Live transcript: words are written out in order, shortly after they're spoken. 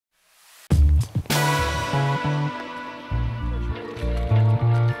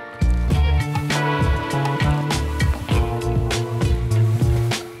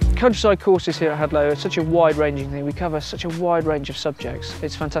countryside courses here at Hadlow are such a wide-ranging thing. We cover such a wide range of subjects.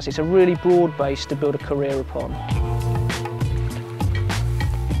 It's fantastic. It's a really broad base to build a career upon.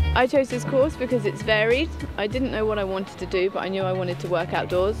 I chose this course because it's varied. I didn't know what I wanted to do, but I knew I wanted to work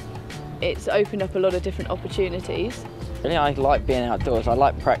outdoors. It's opened up a lot of different opportunities. Really, I like being outdoors. I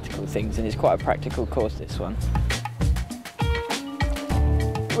like practical things, and it's quite a practical course, this one.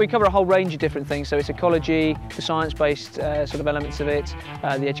 We cover a whole range of different things, so it's ecology, the science-based sort of elements of it,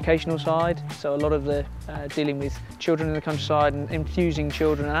 the educational side, so a lot of the dealing with children in the countryside and infusing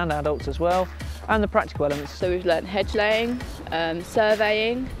children and adults as well, and the practical elements. So we've learnt hedge laying,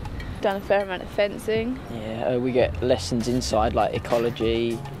 surveying, done a fair amount of fencing. Yeah, we get lessons inside like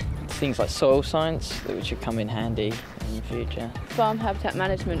ecology, things like soil science, which would come in handy in the future. Farm habitat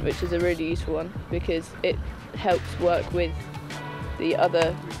management, which is a really useful one because it helps work with the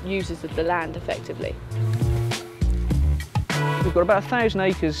other users of the land effectively. We've got about 1,000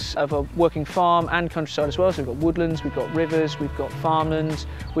 acres of a working farm and countryside as well, so we've got woodlands, we've got rivers, we've got farmlands,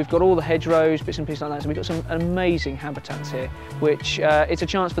 we've got all the hedgerows, bits and pieces like that, so we've got some amazing habitats here, which it's a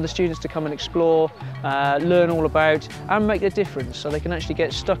chance for the students to come and explore, learn all about and make a difference, so they can actually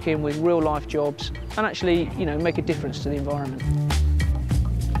get stuck in with real life jobs and actually, you know, make a difference to the environment.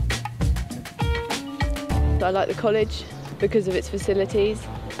 I like the college because of its facilities.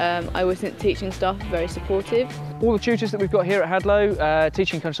 I always think the teaching staff are very supportive. All the tutors that we've got here at Hadlow,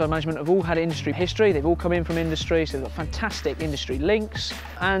 teaching countryside management, have all had industry history. They've all come in from industry, so they've got fantastic industry links,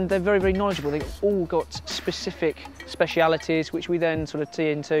 and they're very, very knowledgeable. They've all got specific specialities, which we then sort of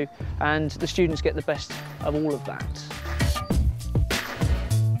tee into, and the students get the best of all of that.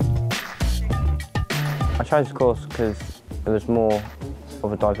 I chose the course because there was more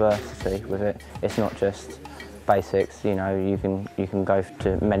of a diversity with it. It's not just basics, you know, you can go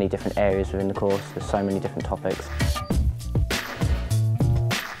to many different areas within the course. There's so many different topics.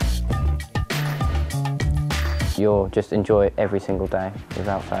 You'll just enjoy it every single day,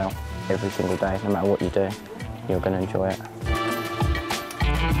 without fail. Every single day, no matter what you do, you're going to enjoy it.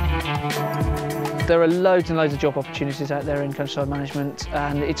 There are loads and loads of job opportunities out there in countryside management,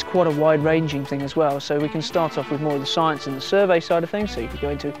 and it's quite a wide-ranging thing as well. So we can start off with more of the science and the survey side of things, so you could go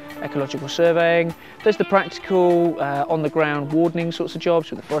into ecological surveying. There's the practical, on-the-ground wardening sorts of jobs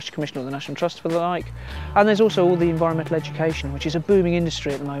with the Forestry Commission or the National Trust for the like. And there's also all the environmental education, which is a booming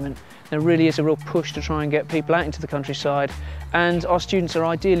industry at the moment. There really is a real push to try and get people out into the countryside, and our students are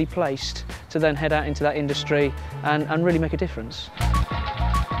ideally placed to then head out into that industry and really make a difference.